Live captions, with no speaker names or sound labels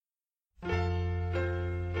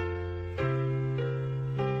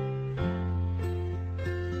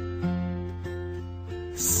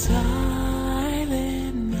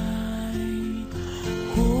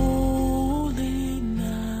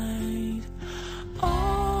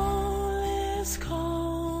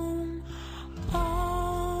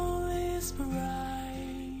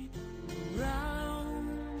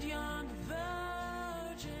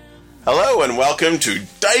Hello and welcome to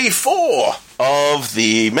Day 4 of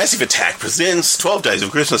the Massive Attack presents 12 Days of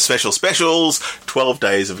Christmas Specials, 12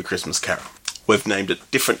 Days of a Christmas Carol. We've named it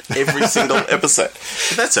different every single episode.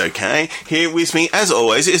 But that's okay. Here with me, as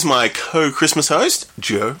always, is my co-Christmas host,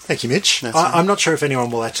 Joe. Thank you, Mitch. I'm not sure if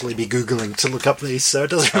anyone will actually be Googling to look up these, so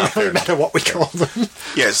it doesn't really matter what we call them.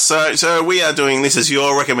 Yes, so we are doing this as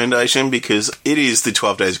your recommendation because it is the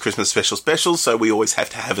 12 Days of Christmas special, so we always have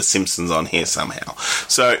to have a Simpsons on here somehow.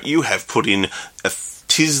 So you have put in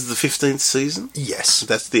Tis the 15th season? Yes.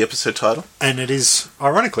 That's the episode title? And it is,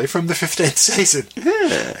 ironically, from the 15th season.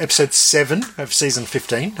 Yeah. Episode 7 of season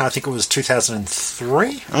 15. I think it was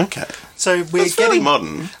 2003. Okay. So That's fairly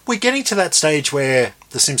modern. We're getting to that stage where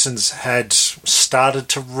The Simpsons had started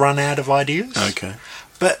to run out of ideas. Okay.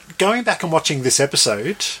 But going back and watching this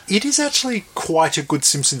episode, it is actually quite a good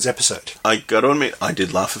Simpsons episode. I got to admit, I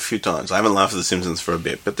did laugh a few times. I haven't laughed at The Simpsons for a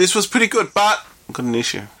bit, but this was pretty good. But I've got an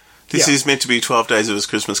issue. This is meant to be 12 Days of his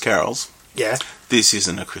Christmas carols. Yeah. This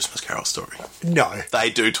isn't a Christmas Carol story. No. They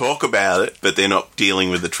do talk about it, but they're not dealing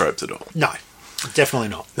with the tropes at all. No. Definitely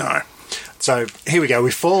not. No. So, here we go.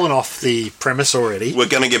 We've fallen off the premise already. We're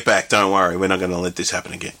going to get back, don't worry. We're not going to let this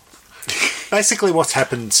happen again. Basically, what's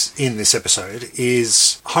happened in this episode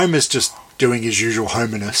is Homer's just doing his usual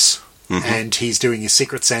Homerness, and he's doing his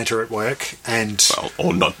Secret Santa at work, and... Well,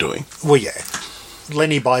 or not doing. Well, yeah.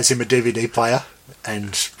 Lenny buys him a DVD player,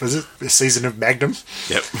 and, was it a season of Magnum?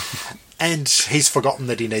 Yep. And he's forgotten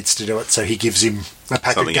that he needs to do it, so he gives him a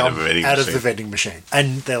pack of gum out of the vending machine.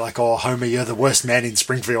 And they're like, oh, Homer, you're the worst man in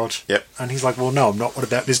Springfield. Yep. And he's like, well, no, I'm not. What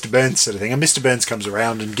about Mr. Burns sort of thing? And Mr. Burns comes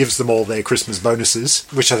around and gives them all their Christmas bonuses,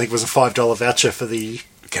 which I think was a $5 voucher for the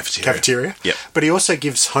cafeteria. Yep. But he also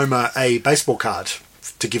gives Homer a baseball card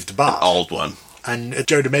to give to Bart. An old one. And a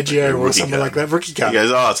Joe DiMaggio or something like that, rookie card. He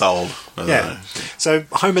goes, oh, it's old. I don't know. So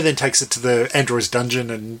Homer then takes it to the android's dungeon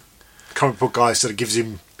and comic book guy sort of gives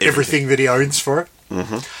him everything that he owns for it.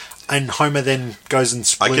 Mm-hmm. And Homer then goes and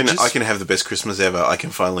splurges. I can have the best Christmas ever. I can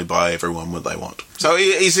finally buy everyone what they want. So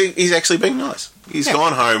he's actually being nice. He's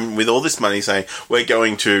gone home with all this money saying, we're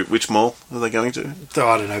going to... Which mall are they going to? Oh,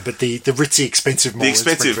 I don't know, but the ritzy, expensive mall. The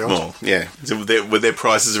expensive mall, yeah. So their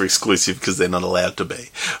prices are exclusive because they're not allowed to be.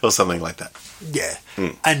 Or something like that. Yeah.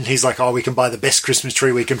 Mm. And he's like, oh, we can buy the best Christmas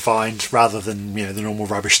tree we can find rather than, the normal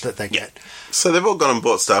rubbish that they get. So they've all gone and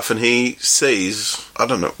bought stuff and he sees, I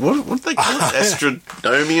don't know, what do they call it?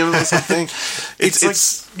 Astronomium or something? It's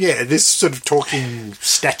this sort of talking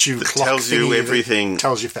statue that clock tells you everything.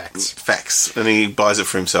 Tells you facts. Facts. And he buys it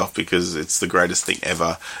for himself because it's the greatest thing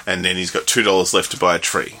ever. And then he's got $2 left to buy a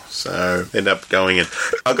tree. So end up going and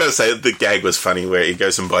I've got to say the gag was funny where he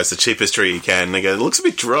goes and buys the cheapest tree he can and they go, it looks a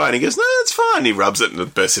bit dry, and he goes, no, it's fine. He rubs it and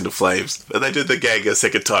it bursts into flames. But they do the gag a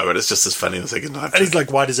second time and it's just as funny the second time. And he's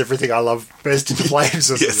like, why does everything I love burst into flames?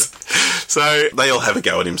 Yes. So they all have a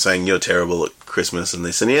go at him saying, you're terrible at Christmas and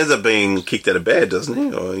this. And he ends up being kicked out of bed, doesn't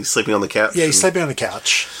he? Or he's sleeping on the couch. Yeah, he's sleeping on the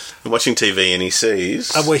couch. Watching TV and he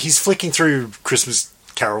sees... where he's flicking through Christmas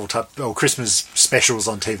Carol type or Christmas specials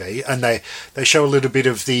on TV, and they show a little bit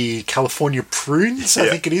of the California prunes, I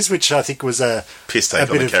think it is, which I think was a piss take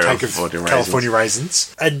on the California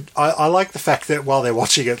raisins. And I like the fact that while they're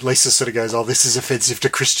watching it, Lisa sort of goes, oh, this is offensive to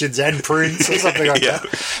Christians and prunes, or something like that.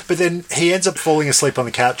 But then he ends up falling asleep on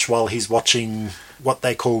the couch while he's watching what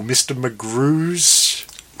they call Mr. McGrew's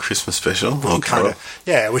Christmas special.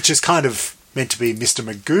 Which is kind of meant to be Mr.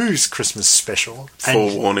 Magoo's Christmas special.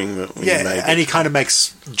 Forewarning that we made it. And he kind of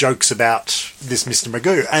makes jokes about this Mr.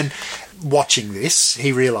 Magoo. And watching this,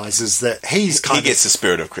 he realises that he gets the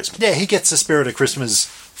spirit of Christmas. Yeah, he gets the spirit of Christmas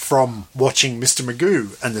from watching Mr.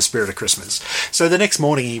 Magoo and the Spirit of Christmas. So the next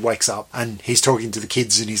morning he wakes up and he's talking to the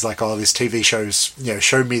kids and he's like, oh, this TV show's,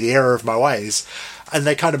 showed me the error of my ways. And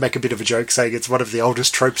they kind of make a bit of a joke saying it's one of the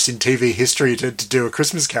oldest tropes in TV history to do a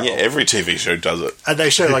Christmas Carol. Yeah, every TV show does it. And they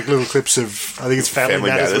show like little clips of, I think it's Family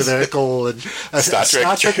Matters with Urkel and a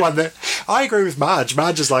Star Trek one there. I agree with Marge.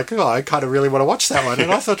 Marge is like, oh, I kind of really want to watch that one.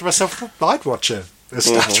 And I thought to myself, I'd watch a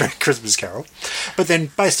Star Trek Christmas Carol. But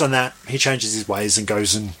then, based on that, he changes his ways and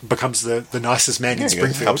goes and becomes the nicest man in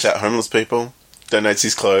Springfield. Helps out homeless people. Donates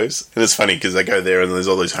his clothes. And it's funny because they go there and there's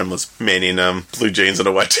all these homeless men in blue jeans and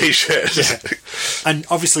a white t-shirt. Yeah. And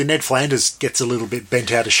obviously Ned Flanders gets a little bit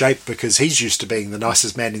bent out of shape because he's used to being the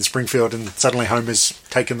nicest man in Springfield and suddenly Homer's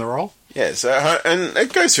taken the role. Yeah, so and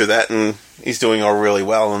it goes through that and he's doing all really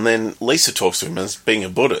well. And then Lisa talks to him as being a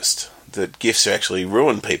Buddhist. that gifts actually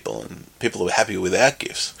ruin people, and people are happy without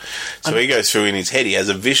gifts. So he goes through in his head, he has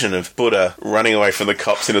a vision of Buddha running away from the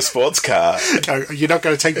cops in a sports car. You're not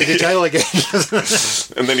going to take me to jail again.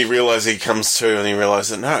 And then he comes to and he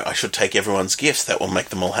realises that, no, I should take everyone's gifts. That will make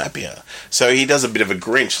them all happier. So he does a bit of a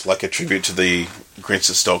Grinch, like a tribute to the Grinch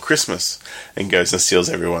that stole Christmas, and goes and steals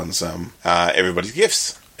everybody's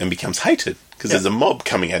gifts and becomes hated. Because there's a mob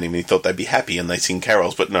coming at him and he thought they'd be happy and they sing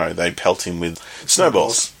carols, but no, they pelt him with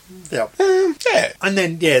snowballs. Yeah. Yeah. And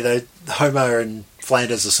then, the Homer and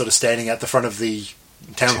Flanders are sort of standing at the front of the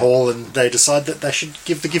town hall and they decide that they should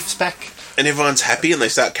give the gifts back. And everyone's happy and they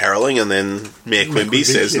start caroling, and then Mayor Quimby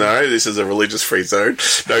says, no, this is a religious-free zone,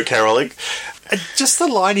 no caroling. And just the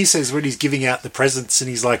line he says when he's giving out the presents, and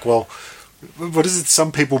he's like, well, what is it?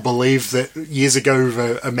 Some people believe that years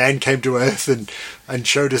ago a man came to Earth and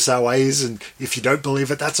showed us our ways, and if you don't believe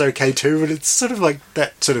it, that's okay too. And it's sort of like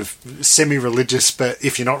that sort of semi-religious, but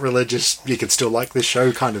if you're not religious, you can still like this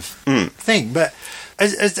show kind of thing. But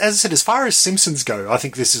as I said, as far as Simpsons go, I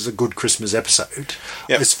think this is a good Christmas episode.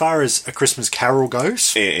 Yep. As far as A Christmas Carol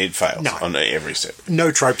goes... It fails on every step. No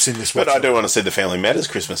tropes in this one. But I do want to see the Family Matters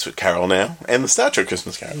Christmas Carol now, and the Star Trek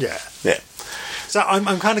Christmas Carol. Yeah. Yeah. So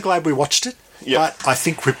I'm kind of glad we watched it. Yep. But I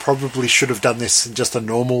think we probably should have done this in just a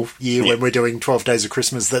normal year when we're doing 12 Days of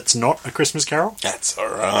Christmas that's not A Christmas Carol. That's all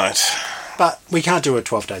right. But we can't do it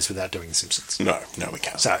 12 days without doing The Simpsons. No, we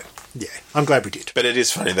can't. So, I'm glad we did. But it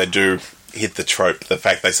is funny, they do hit the trope, the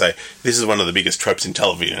fact they say, this is one of the biggest tropes in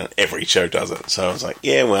television, and every show does it. So I was like,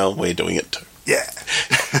 yeah, well, we're doing it too. Yeah.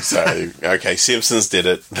 So, okay, Simpsons did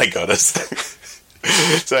it. They got us.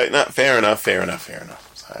 So, no, fair enough.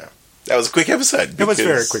 So, that was a quick episode. It was a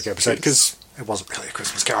very quick episode, because it wasn't really A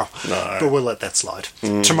Christmas Carol. No. But we'll let that slide.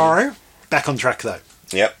 Tomorrow, back on track, though.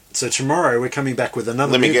 Yep. So tomorrow we're coming back with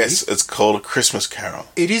another movie. Let me guess, it's called A Christmas Carol.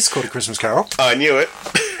 It is called A Christmas Carol. I knew it.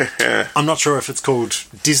 I'm not sure if it's called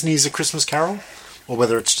Disney's A Christmas Carol, or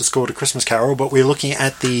whether it's just called A Christmas Carol, but we're looking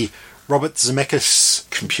at the Robert Zemeckis...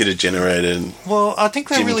 computer-generated... Well, I think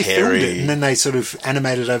they Jim really Carrey. filmed it, and then they sort of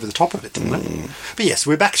animated over the top of it, didn't they? But yes,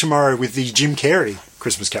 we're back tomorrow with the Jim Carrey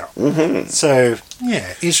Christmas Carol. Mm-hmm. So,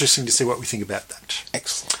 interesting to see what we think about that.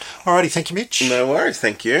 Excellent. Alrighty, thank you, Mitch. No worries,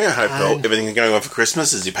 thank you. I hope everything's going well for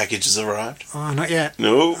Christmas as your package has arrived. Oh, not yet.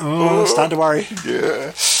 No. Oh, starting to worry.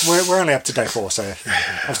 Yeah. We're only up to day 4, so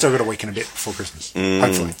I've still got a week and a bit before Christmas.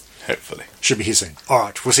 Hopefully. Hopefully. Should be here soon.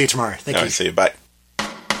 Alright, we'll see you tomorrow. Thank you. See you, bye.